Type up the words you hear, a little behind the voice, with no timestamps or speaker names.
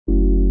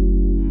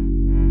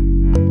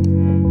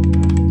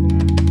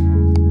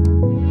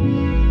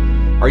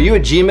Are you a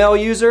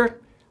Gmail user?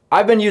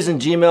 I've been using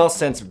Gmail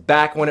since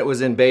back when it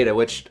was in beta,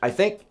 which I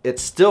think it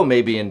still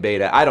may be in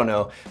beta, I don't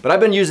know. But I've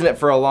been using it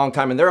for a long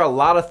time, and there are a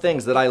lot of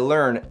things that I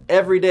learn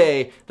every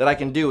day that I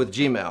can do with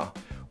Gmail.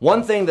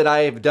 One thing that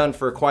I've done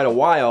for quite a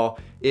while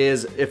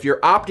is if you're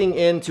opting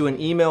into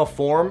an email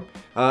form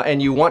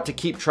and you want to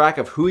keep track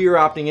of who you're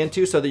opting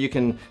into so that you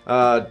can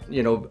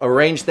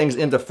arrange things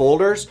into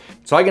folders.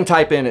 So I can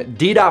type in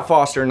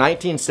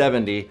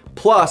d.foster1970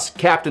 plus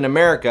Captain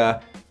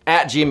America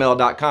at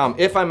gmail.com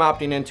if I'm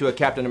opting into a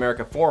Captain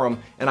America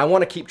forum and I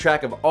want to keep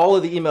track of all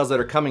of the emails that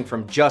are coming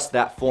from just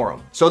that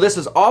forum. So this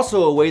is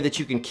also a way that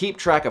you can keep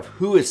track of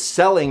who is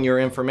selling your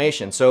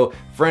information. So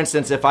for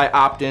instance, if I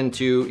opt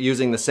into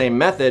using the same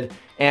method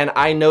and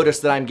I notice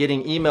that I'm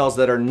getting emails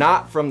that are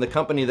not from the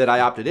company that I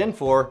opted in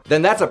for,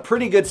 then that's a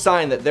pretty good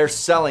sign that they're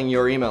selling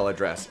your email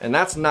address, and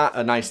that's not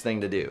a nice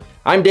thing to do.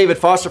 I'm David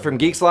Foster from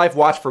Geeks Life.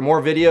 Watch for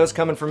more videos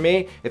coming from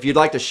me. If you'd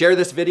like to share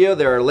this video,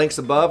 there are links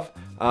above.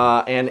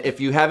 And if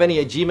you have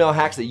any Gmail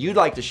hacks that you'd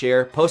like to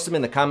share, post them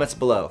in the comments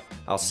below.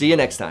 I'll see you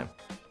next time.